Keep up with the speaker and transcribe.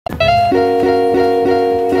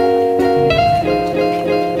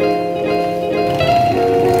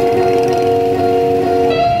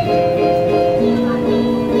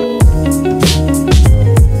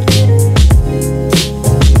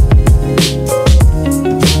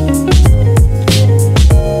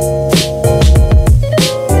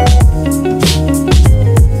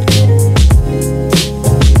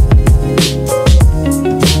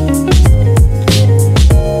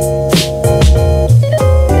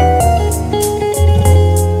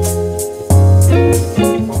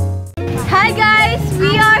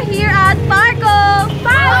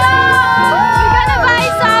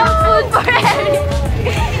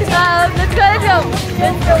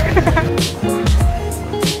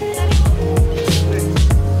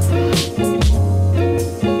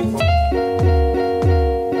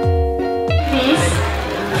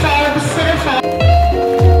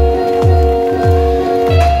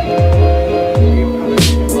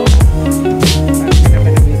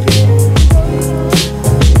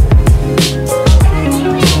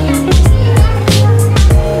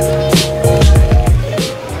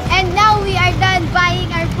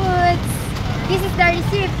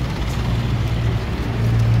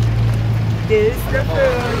this.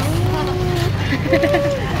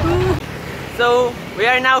 So we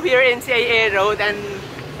are now here in CIA Road and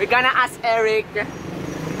we're gonna ask Eric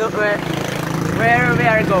where we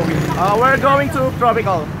are going. We're going to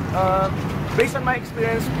Tropical. Based on my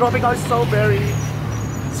experience, Tropical is so very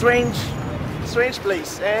strange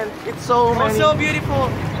place, and it's so many. So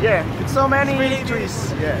beautiful. Yeah, it's so many really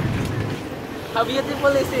trees. Yeah. How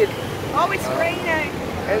beautiful is it? Oh, it's raining.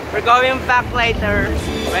 And we're going back later.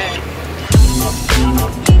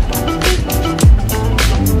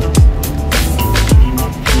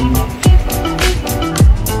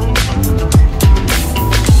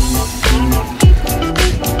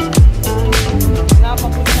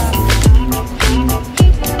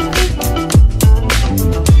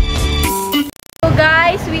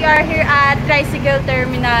 We are here at Tricycle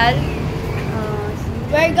Terminal.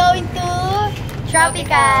 We're going to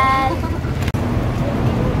Tropical.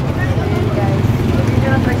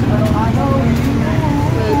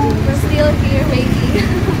 We're still here waiting.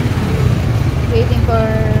 Waiting for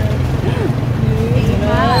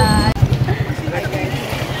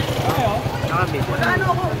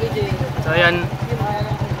So yan,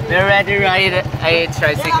 we're ready to ride a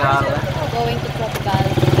tricycle. Going to Tropical, guys.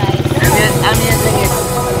 I'm using it.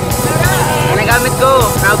 Nagamit ko.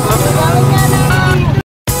 Proud ko.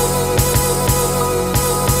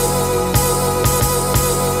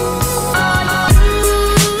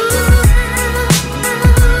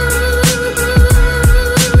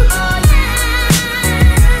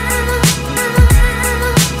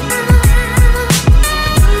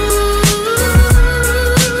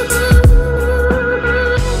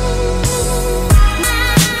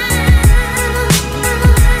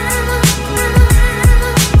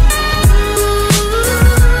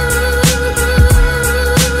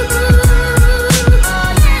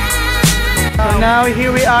 Now here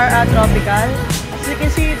we are at Tropical. As you can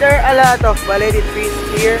see, there are a lot of balete trees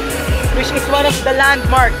here, which is one of the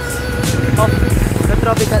landmarks of the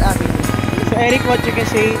Tropical Avenue. So Eric, what you can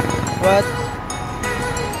say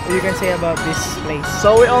about this place?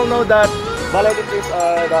 So we all know that balete trees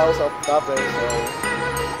are the house of copper, so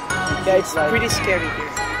yeah, it's pretty scary here,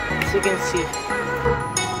 as you can see.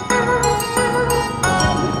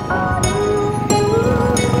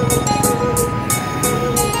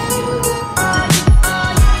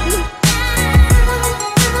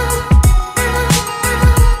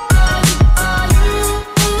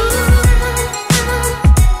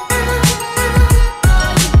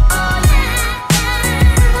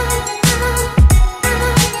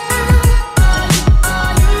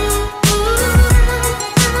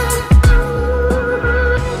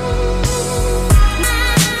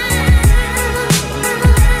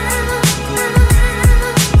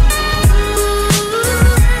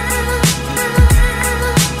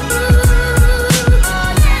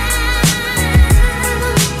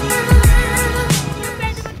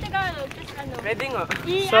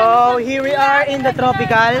 So here we are in the Tropical.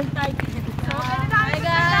 Hi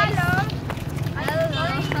guys.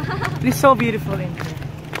 It's so beautiful in here.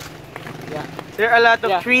 Yeah, there are a lot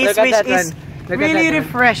of trees, which is really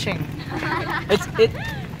refreshing.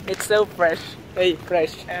 It's so fresh. Hey,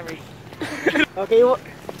 fresh. Okay,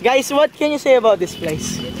 guys, what can you say about this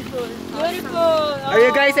place? Beautiful. Beautiful. Are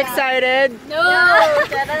you guys excited? No.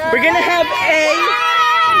 We're gonna have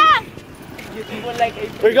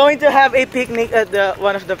We're going to have a picnic at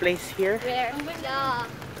one of the places here. Where? Yeah.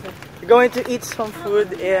 We're going to eat some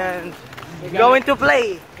food and we're going to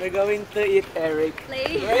play. We're going to eat Eric.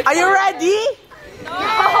 Play. Are you ready? No.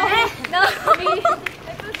 No.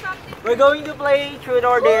 We're going to play Truth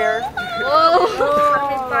or Dare. Oh.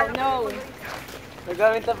 No. We're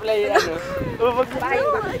going to play ano?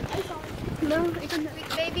 No.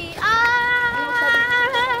 Baby.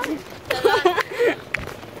 Ah.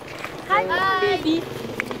 Hi, baby.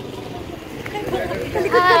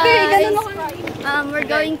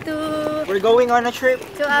 We're going on a trip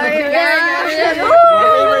to our my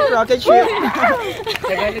favorite rocket ship.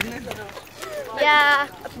 yeah,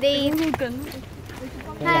 update.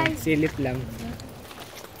 Hi. Silip lang.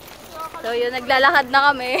 So yun, naglalakad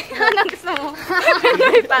na kami. Anong gusto mo?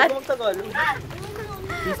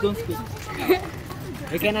 Please don't speak.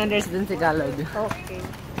 We can understand Tagalog. Okay.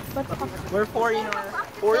 We're foreign.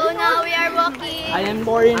 So now we are walking. I am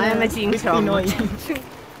foreign. I am a ching-chong.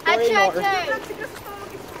 At church.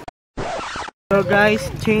 So guys,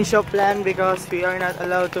 change of plan because we are not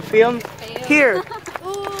allowed to film here.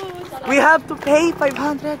 We have to pay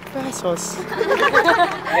 500 pesos.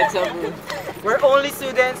 That's so good. We're only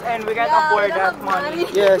students and we can't afford that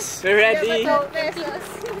money. Yes. We're ready.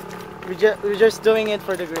 We're just doing it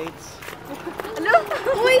for the grades.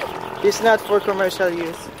 It's not for commercial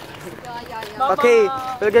use. Okay,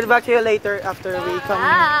 we'll get back to you later after we come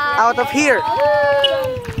out of here.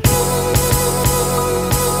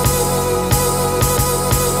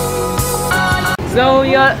 So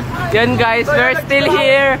yun guys, we're still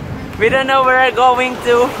here. We don't know where we're going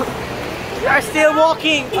to. We are still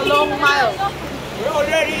walking a long mile. We're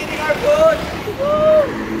already eating our food.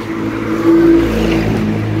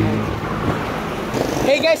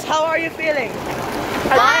 Hey guys, how are you feeling?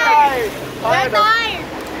 Tired. We're tired.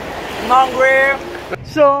 I'm hungry.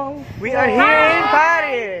 So we are here in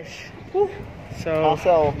Paris.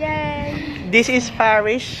 So Yay. this is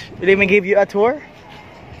Paris. Let me give you a tour.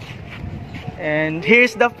 And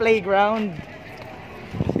here's the playground.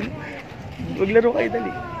 Maglaro kayo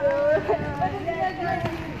dali.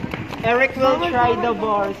 Eric will try the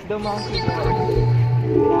bars, the monkey bars.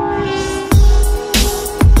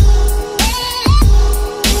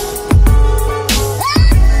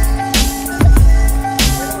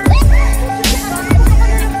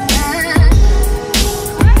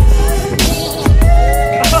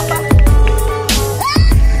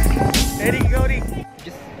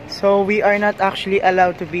 So we are not actually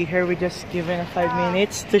allowed to be here. We're just given 5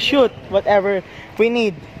 minutes to shoot whatever we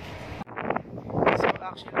need. So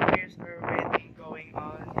actually there's already going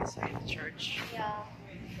on inside the church. Yeah.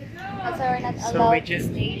 Also, we're not So allowed we to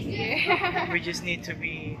stay here. we just need to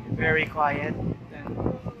be very quiet.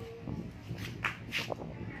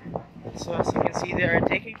 So as you can see, they are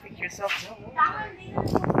taking pictures of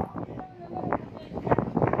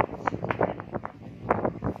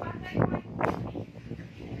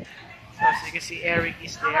So as you can see, Eric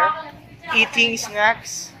is there eating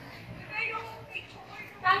snacks.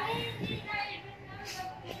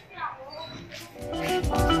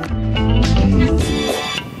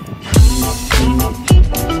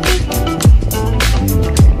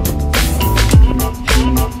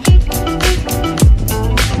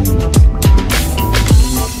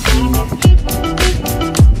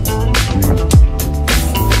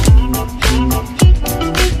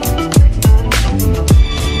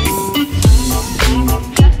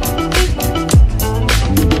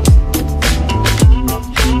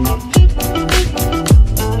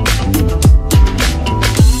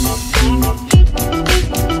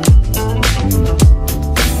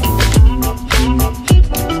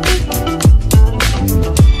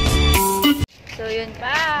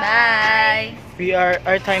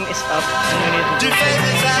 Our time is up.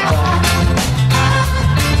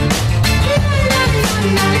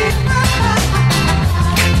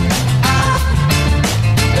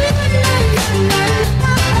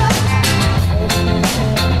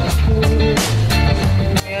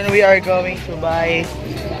 And we are going to buy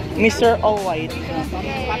Mr. All White.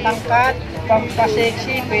 Pampatangkat,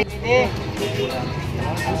 pampasexy, pwede.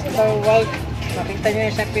 Mr. White. Makita nyo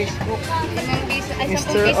yun sa Facebook.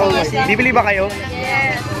 Mr. All White. Bibili ba kayo?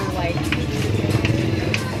 Yes.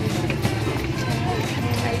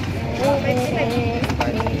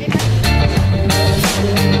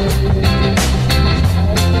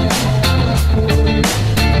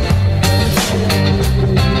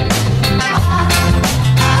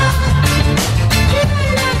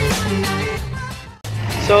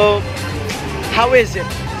 So, how is it?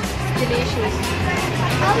 Delicious.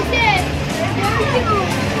 How's it?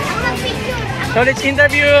 So let's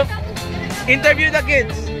interview the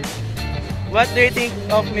kids. What do you think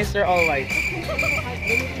of Mr. All White?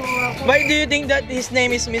 Why do you think that his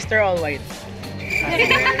name is Mr. All White?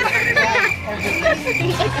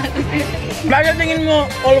 Bakit tingin mo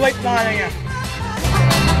All White pangalan niya?